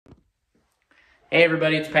Hey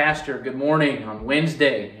everybody, it's Pastor. Good morning on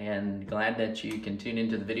Wednesday, and glad that you can tune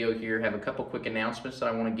into the video here. Have a couple quick announcements that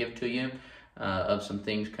I want to give to you of some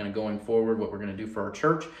things kind of going forward, what we're going to do for our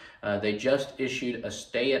church. They just issued a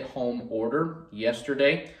stay-at-home order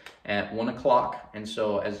yesterday at 1 o'clock, and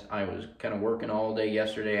so as I was kind of working all day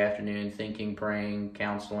yesterday afternoon, thinking, praying,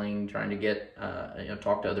 counseling, trying to get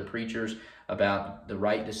talk to other preachers about the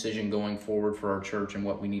right decision going forward for our church and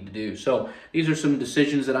what we need to do. So these are some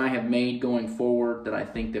decisions that I have made going forward that I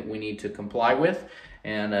think that we need to comply with,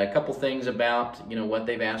 and a couple things about what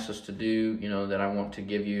they've asked us to do, that I want to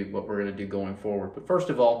give you what we're going to do going forward. But first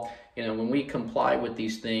of all, when we comply with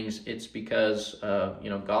these things, it's because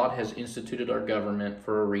God has instituted our government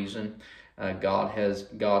for a reason. God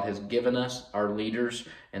has given us our leaders,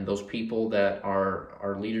 and those people that are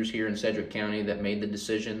our leaders here in Sedgwick County that made the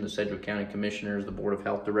decision, the Sedgwick County Commissioners, the Board of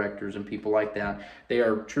Health Directors, and people like that. They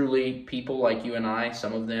are truly people like you and I,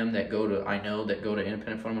 some of them that go to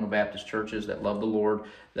independent fundamental Baptist churches that love the Lord,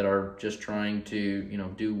 that are just trying to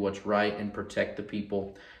do what's right and protect the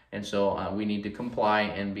people. And so we need to comply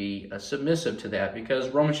and be submissive to that, because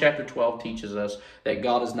Romans chapter 12 teaches us that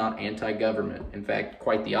God is not anti-government. In fact,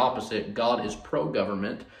 quite the opposite. God is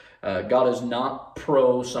pro-government. God is not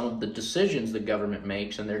pro some of the decisions the government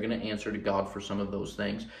makes, and they're going to answer to God for some of those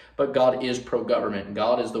things. But God is pro-government.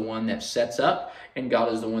 God is the one that sets up, and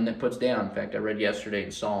God is the one that puts down. In fact, I read yesterday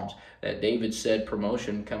in Psalms that David said,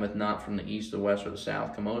 promotion cometh not from the east, the west, or the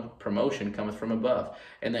south. Promotion cometh from above.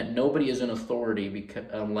 And that nobody is in authority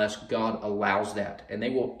unless God allows that. And they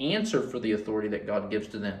will answer for the authority that God gives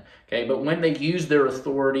to them. Okay, but when they use their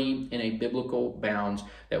authority in a biblical bounds,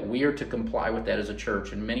 that we are to comply with that as a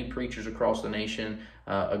church. And many preachers across the nation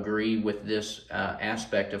agree with this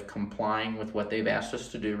aspect of complying with what they've asked us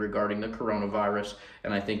to do regarding the coronavirus.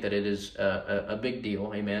 And I think that it is a big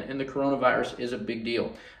deal, amen. And the coronavirus is a big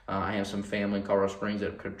deal. I have some family in Colorado Springs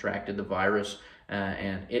that have contracted the virus,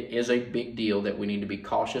 and it is a big deal that we need to be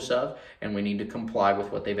cautious of, and we need to comply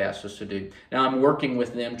with what they've asked us to do. Now, I'm working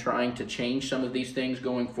with them trying to change some of these things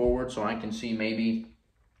going forward, so I can see maybe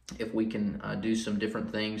if we can do some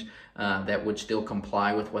different things that would still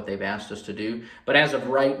comply with what they've asked us to do. But as of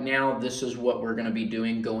right now, this is what we're going to be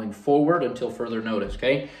doing going forward until further notice,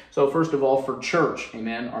 okay? So first of all, for church,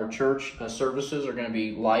 amen, our church services are going to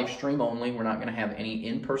be live stream only. We're not going to have any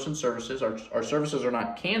in-person services. Our services are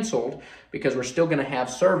not canceled because we're still going to have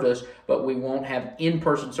service, but we won't have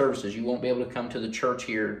in-person services. You won't be able to come to the church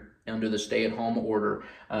here under the stay-at-home order,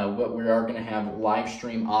 but we are going to have live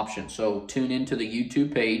stream options. So tune into the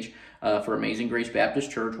YouTube page for Amazing Grace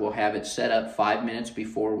Baptist Church. We'll have it set up 5 minutes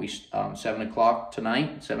before 7 o'clock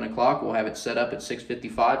tonight. 7 o'clock, we'll have it set up at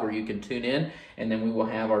 6:55 where you can tune in, and then we will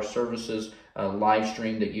have our services live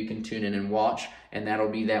stream that you can tune in and watch, and that'll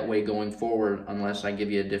be that way going forward unless I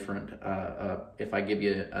give you a different, if I give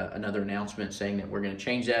you another announcement saying that we're going to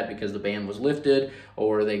change that because the ban was lifted,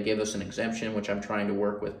 or they give us an exemption, which I'm trying to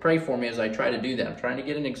work with. Pray for me as I try to do that. I'm trying to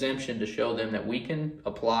get an exemption to show them that we can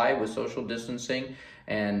apply with social distancing,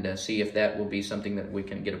 and see if that will be something that we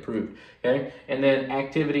can get approved, okay? And then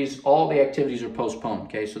activities, all the activities are postponed,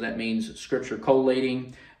 okay? So that means scripture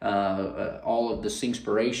collating, all of the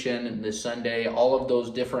Singspiration this Sunday, all of those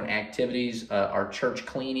different activities, our church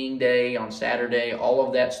cleaning day on Saturday, all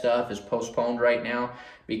of that stuff is postponed right now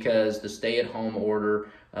because the stay-at-home order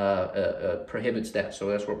prohibits that. So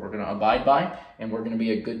that's what we're going to abide by, and we're going to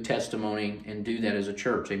be a good testimony and do that as a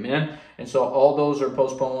church, amen. And so all those are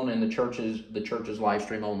postponed, and the church is live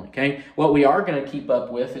stream only, okay. What we are going to keep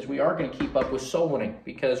up with is we are going to keep up with soul winning,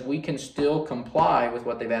 because we can still comply with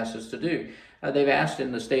what they've asked us to do. They've asked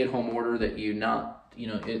in the stay-at-home order that you not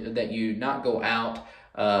go out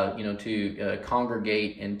to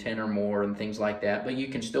congregate in 10 or more and things like that. But you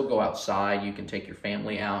can still go outside. You can take your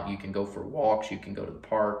family out. You can go for walks. You can go to the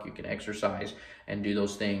park. You can exercise and do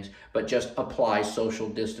those things. But just apply social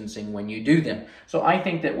distancing when you do them. So I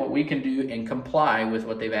think that what we can do and comply with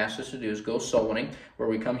what they've asked us to do is go soul winning, where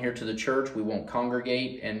we come here to the church. We won't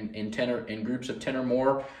congregate in groups of 10 or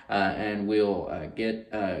more, and we'll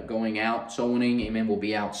get going out soul winning. Amen. We'll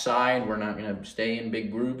be outside. We're not going to stay in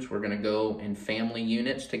big groups. We're going to go in family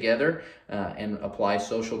units together and apply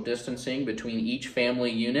social distancing between each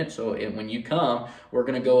family unit. So when you come, we're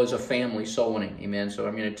going to go as a family soul winning. Amen. So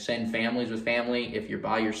I'm going to send families with family. If you're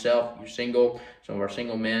by yourself, you're single. Some of our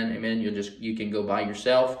single men, amen, you can go by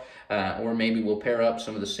yourself, or maybe we'll pair up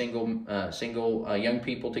some of the single young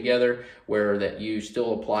people together, where that you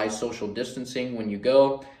still apply social distancing when you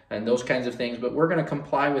go. and those kinds of things. But we're going to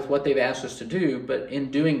comply with what they've asked us to do. But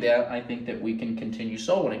in doing that, I think that we can continue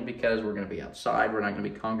soul winning because we're going to be outside. We're not going to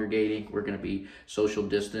be congregating. We're going to be social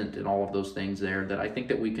distant and all of those things there that I think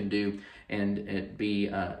that we can do and be,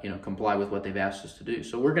 comply with what they've asked us to do.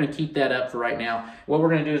 So we're going to keep that up for right now. What we're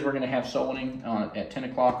going to do is we're going to have soul winning at 10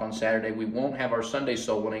 o'clock on Saturday. We won't have our Sunday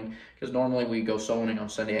soul winning because normally we go soul winning on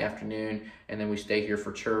Sunday afternoon and then we stay here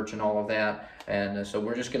for church and all of that. And so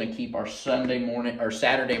we're just going to keep our Saturday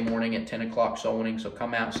morning at 10 o'clock soul winning. So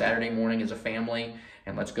come out Saturday morning as a family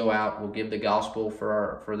and let's go out. We'll give the gospel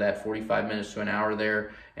for that 45 minutes to an hour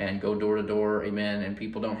there and go door to door. Amen. And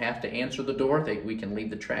people don't have to answer the door. We can leave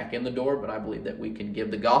the track in the door, but I believe that we can give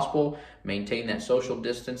the gospel, maintain that social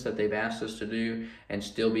distance that they've asked us to do, and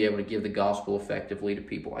still be able to give the gospel effectively to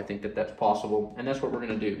people. I think that that's possible, and that's what we're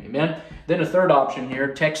going to do. Amen. Then a third option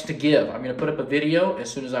here, text to give. I'm going to put up a video as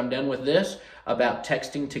soon as I'm done with this about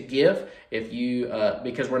texting to give. If you,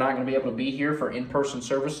 because we're not going to be able to be here for in-person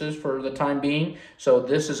services for the time being, so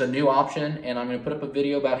this is a new option, and I'm going to put up a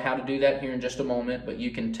video about how to do that here in just a moment. But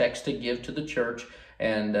you can text to give to the church,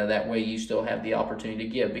 and that way you still have the opportunity to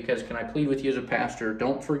give. Because can I plead with you as a pastor,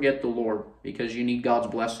 don't forget the Lord, because you need God's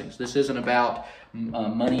blessings. This isn't about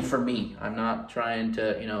money for me. I'm not trying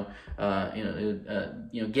to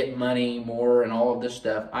get money more and all of this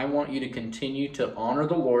stuff. I want you to continue to honor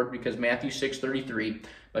the Lord, because Matthew 6:33,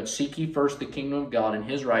 but seek ye first the kingdom of God and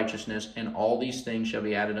his righteousness, and all these things shall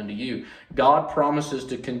be added unto you. God promises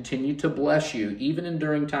to continue to bless you, even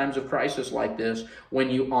during times of crisis like this, when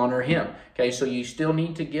you honor him. Okay, so you still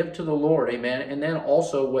need to give to the Lord, amen. And then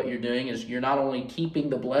also what you're doing is you're not only keeping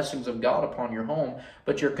the blessings of God upon your home,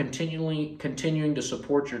 but you're continuing to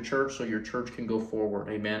support your church so your church can go forward,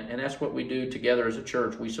 amen. And that's what we do together as a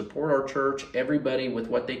church. We support our church, everybody with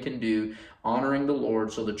what they can do, honoring the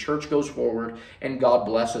Lord, so the church goes forward and God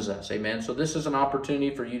blesses us, amen. So this is an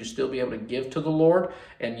opportunity for you to still be able to give to the Lord,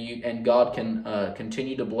 and God can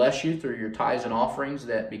continue to bless you through your tithes and offerings,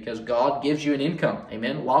 because God gives you an income,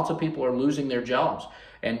 amen. Lots of people are losing their jobs,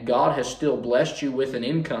 and God has still blessed you with an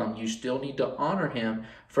income. You still need to honor him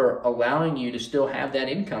for allowing you to still have that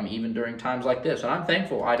income even during times like this. And I'm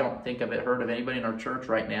thankful. I don't think I've heard of anybody in our church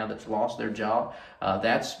right now that's lost their job.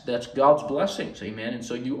 That's God's blessings, amen. And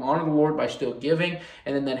so you honor the Lord by still giving,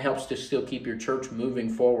 and then that helps to still keep your church moving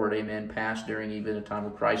forward, amen, past during even a time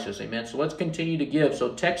of crisis, amen. So let's continue to give.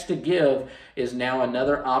 So text to give is now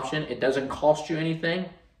another option. It doesn't cost you anything.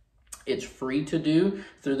 It's free to do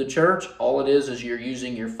through the church. All it is you're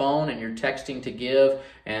using your phone and you're texting to give,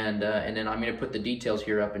 and then I'm going to put the details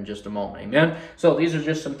here up in just a moment, amen. So these are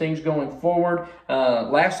just some things going forward.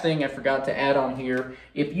 Last thing I forgot to add on here,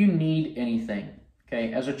 if you need anything,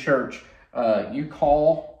 okay, as a church, you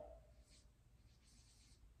call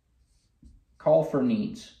for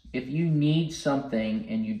needs. If you need something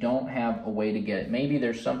and you don't have a way to get it, maybe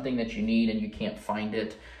there's something that you need and you can't find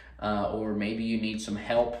it, or maybe you need some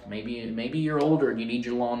help. Maybe you're older and you need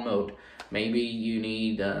your lawn mowed. Maybe you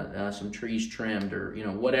need some trees trimmed, or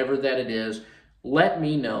whatever that it is. Let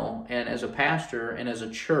me know. And as a pastor and as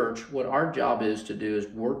a church, what our job is to do is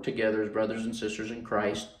work together as brothers and sisters in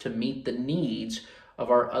Christ to meet the needs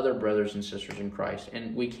of our other brothers and sisters in Christ.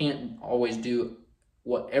 And we can't always do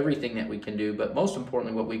everything that we can do, but most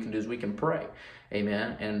importantly, what we can do is we can pray,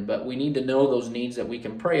 amen. But we need to know those needs that we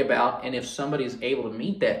can pray about, and if somebody is able to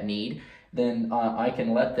meet that need, then I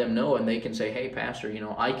can let them know, and they can say, hey, pastor,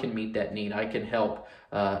 I can meet that need. I can help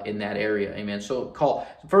in that area, amen. So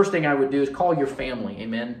the first thing I would do is call your family,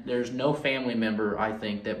 amen. There's no family member, I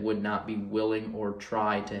think, that would not be willing or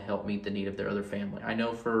try to help meet the need of their other family. I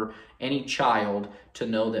know for any child to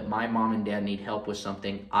know that my mom and dad need help with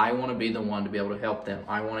something, I want to be the one to be able to help them.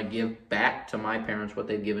 I want to give back to my parents what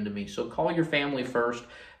they've given to me. So call your family first,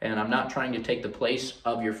 and I'm not trying to take the place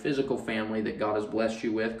of your physical family that God has blessed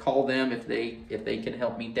you with. Call them if they can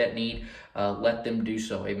help meet that need. Let them do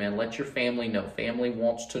so, amen. Let your family know. Family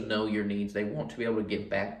wants to know your needs. They want to be able to give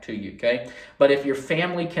back to you, okay? But if your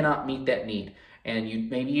family cannot meet that need, and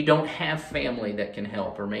maybe you don't have family that can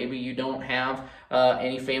help, or maybe you don't have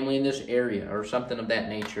any family in this area or something of that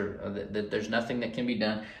nature, that there's nothing that can be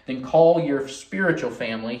done, then call your spiritual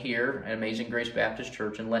family here at Amazing Grace Baptist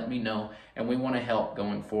Church and let me know, and we want to help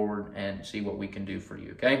going forward and see what we can do for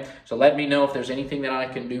you, okay? So let me know if there's anything that I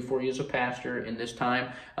can do for you as a pastor in this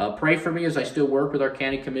time. Pray for me as I still work with our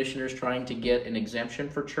county commissioners trying to get an exemption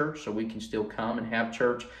for church so we can still come and have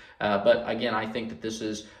church. But again, I think that this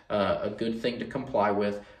is a good thing to comply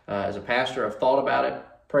with. As a pastor, I've thought about it,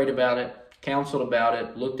 prayed about it, counseled about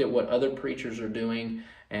it, looked at what other preachers are doing,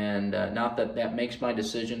 and not that makes my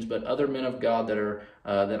decisions, but other men of God that are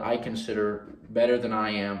that I consider better than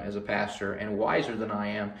I am as a pastor and wiser than I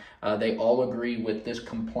am, they all agree with this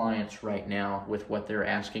compliance right now with what they're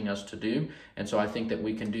asking us to do. And so I think that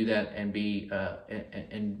we can do that and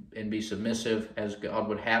be submissive as God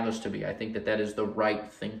would have us to be. I think that that is the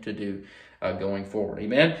right thing to do going forward.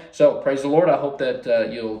 Amen. So praise the Lord. I hope that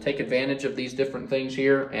you'll take advantage of these different things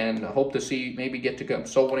here, and I hope to see, maybe get to come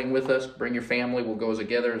soul winning with us. Bring your family. We'll go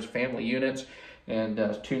together as family units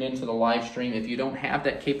and tune into the live stream. If you don't have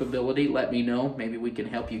that capability, let me know. Maybe we can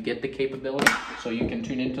help you get the capability so you can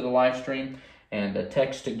tune into the live stream. And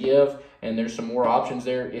text to give, and there's some more options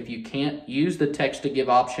there. If you can't use the text to give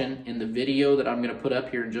option in the video that I'm going to put up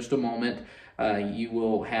here in just a moment, you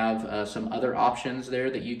will have some other options there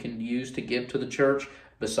that you can use to give to the church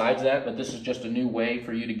besides that. But this is just a new way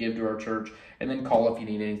for you to give to our church. And then call if you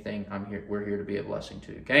need anything. I'm here. We're here to be a blessing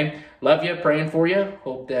too. Okay. Love you. Praying for you.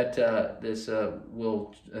 Hope that this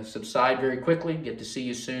will subside very quickly. Get to see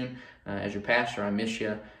you soon. As your pastor, I miss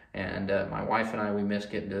you. And my wife and I, we miss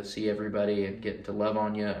getting to see everybody and getting to love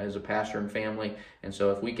on you as a pastor and family. And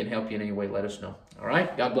so if we can help you in any way, let us know. All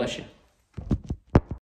right? God bless you.